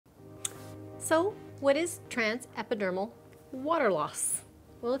So what is transepidermal water loss?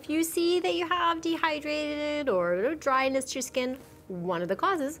 Well, if you see that you have dehydrated or dryness to your skin, one of the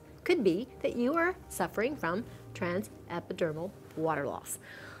causes could be that you are suffering from transepidermal water loss.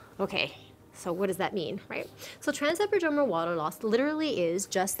 Okay, so what does that mean, right? So transepidermal water loss literally is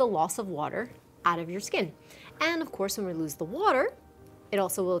just the loss of water out of your skin. And of course, when we lose the water, it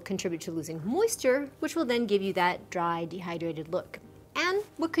also will contribute to losing moisture, which will then give you that dry, dehydrated look. And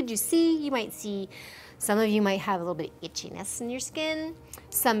what could you see? You might see, some of you might have a little bit of itchiness in your skin.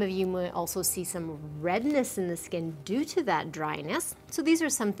 Some of you might also see some redness in the skin due to that dryness. So these are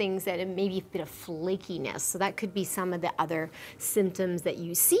some things that may be a bit of flakiness. So that could be some of the other symptoms that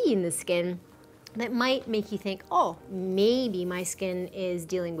you see in the skin that might make you think, oh, maybe my skin is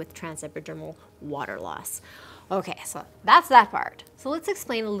dealing with transepidermal water loss. Okay, so that's that part. So let's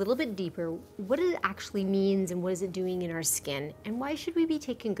explain a little bit deeper what it actually means and what is it doing in our skin and why should we be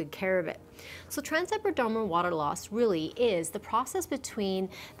taking good care of it. So transepidermal water loss really is the process between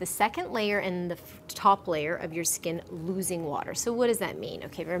the second layer and the top layer of your skin losing water. So what does that mean?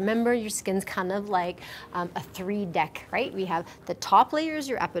 Okay, remember your skin's kind of like a 3-deck, right? We have the top layer is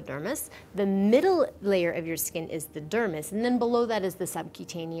your epidermis, the middle layer of your skin is the dermis, and then below that is the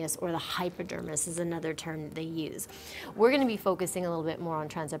subcutaneous or the hypodermis is another term that they use. We're going to be focusing a little bit more on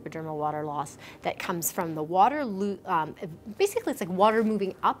transepidermal water loss that comes from the water, basically it's like water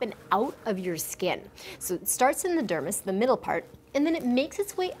moving up and out of your skin. So it starts in the dermis, the middle part, and then it makes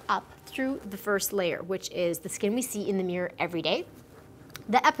its way up through the first layer, which is the skin we see in the mirror every day,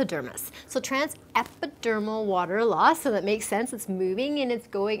 the epidermis. So transepidermal water loss, so that makes sense, it's moving and it's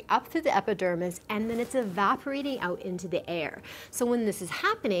going up through the epidermis and then it's evaporating out into the air. So when this is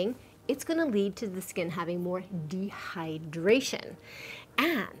happening, it's going to lead to the skin having more dehydration.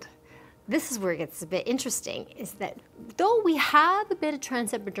 And this is where it gets a bit interesting, is that though we have a bit of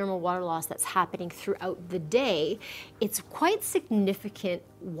transepidermal water loss that's happening throughout the day, it's quite significant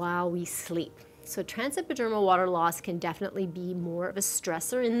while we sleep. So transepidermal water loss can definitely be more of a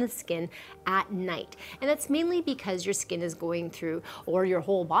stressor in the skin at night. And that's mainly because your skin is going through, or your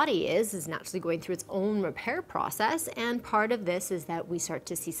whole body is naturally going through its own repair process. And part of this is that we start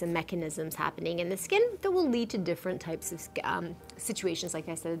to see some mechanisms happening in the skin that will lead to different types of situations. Like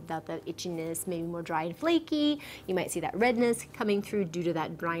I said, that itchiness, maybe more dry and flaky. You might see that redness coming through due to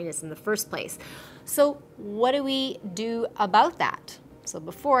that dryness in the first place. So what do we do about that? So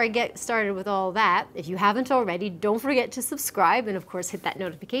before I get started with all that, if you haven't already, don't forget to subscribe and of course hit that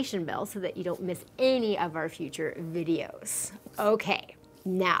notification bell so that you don't miss any of our future videos. Okay,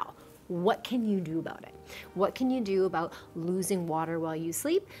 now, what can you do about it? What can you do about losing water while you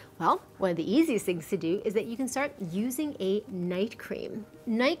sleep? Well, one of the easiest things to do is that you can start using a night cream.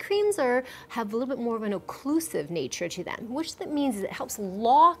 Night creams have a little bit more of an occlusive nature to them, which that means is it helps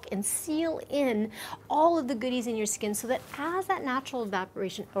lock and seal in all of the goodies in your skin so that as that natural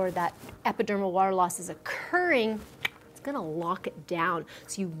evaporation or that epidermal water loss is occurring, going to lock it down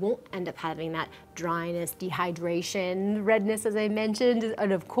so you won't end up having that dryness, dehydration, redness as I mentioned,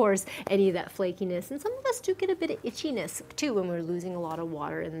 and of course any of that flakiness. And some of us do get a bit of itchiness too when we're losing a lot of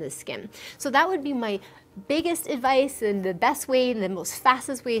water in the skin. So that would be my biggest advice and the best way and the most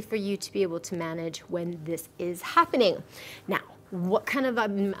fastest way for you to be able to manage when this is happening. Now, what kind of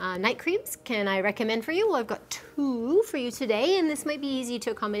night creams can I recommend for you? Well, I've got 2 for you today, and this might be easy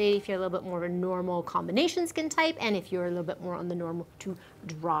to accommodate if you're a little bit more of a normal combination skin type and if you're a little bit more on the normal to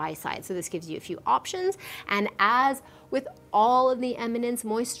dry side. So this gives you a few options. And as with all of the Eminence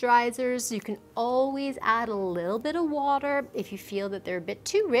moisturizers, you can always add a little bit of water if you feel that they're a bit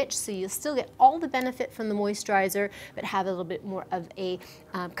too rich, so you'll still get all the benefit from the moisturizer, but have a little bit more of a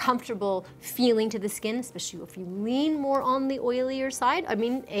comfortable feeling to the skin, especially if you lean more on the oilier side.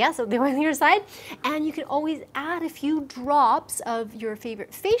 The oilier side. And you can always add a few drops of your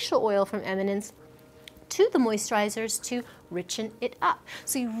favorite facial oil from Eminence to the moisturizers to richen it up.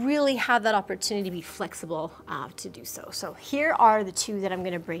 So you really have that opportunity to be flexible to do so. So here are the 2 that I'm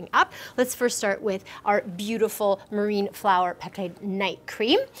going to bring up. Let's first start with our beautiful Marine Flower Peptide Night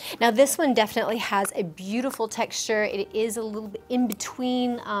Cream. Now this one definitely has a beautiful texture. It is a little bit in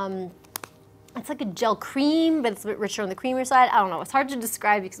between it's like a gel cream, but it's a bit richer on the creamier side. I don't know, it's hard to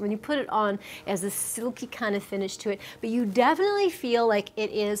describe because when you put it on, it has a silky kind of finish to it, but you definitely feel like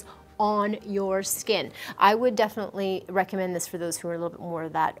it is on your skin. I would definitely recommend this for those who are a little bit more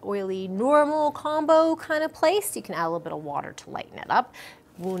of that oily, normal combo kind of place. You can add a little bit of water to lighten it up.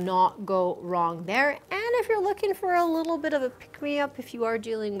 will not go wrong there. And if you're looking for a little bit of a pick-me-up, if you are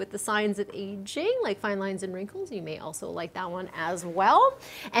dealing with the signs of aging, like fine lines and wrinkles, you may also like that one as well.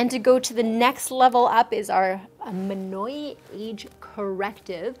 And to go to the next level up is our Minoi Age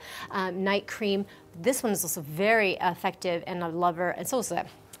Corrective Night Cream. This one is also very effective and a lover, and so is the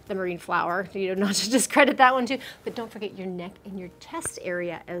marine flower, you know, not to discredit that one too, but don't forget your neck and your chest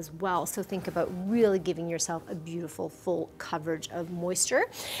area as well. So think about really giving yourself a beautiful full coverage of moisture.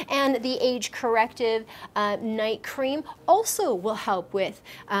 And the Age Corrective Night Cream also will help with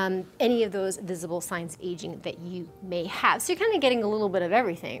any of those visible signs of aging that you may have. So you're kind of getting a little bit of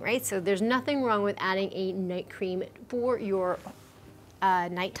everything, right? So there's nothing wrong with adding a night cream for your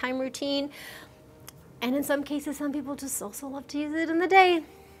nighttime routine. And in some cases, some people just also love to use it in the day.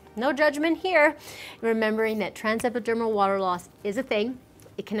 No judgment here. Remembering that transepidermal water loss is a thing.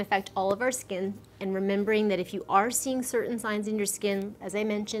 It can affect all of our skin. And remembering that if you are seeing certain signs in your skin, as I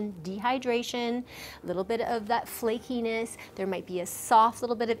mentioned, dehydration, a little bit of that flakiness, there might be a soft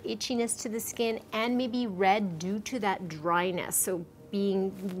little bit of itchiness to the skin, and maybe red due to that dryness. So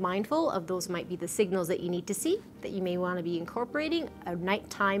being mindful of those might be the signals that you need to see, that you may want to be incorporating a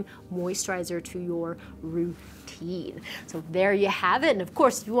nighttime moisturizer to your routine. So there you have it. And of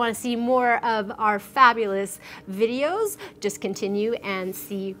course, if you want to see more of our fabulous videos, just continue and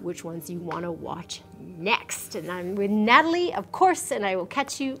see which ones you want to watch next. And I'm with Natalie, of course, and I will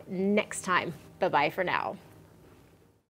catch you next time. Bye-bye for now.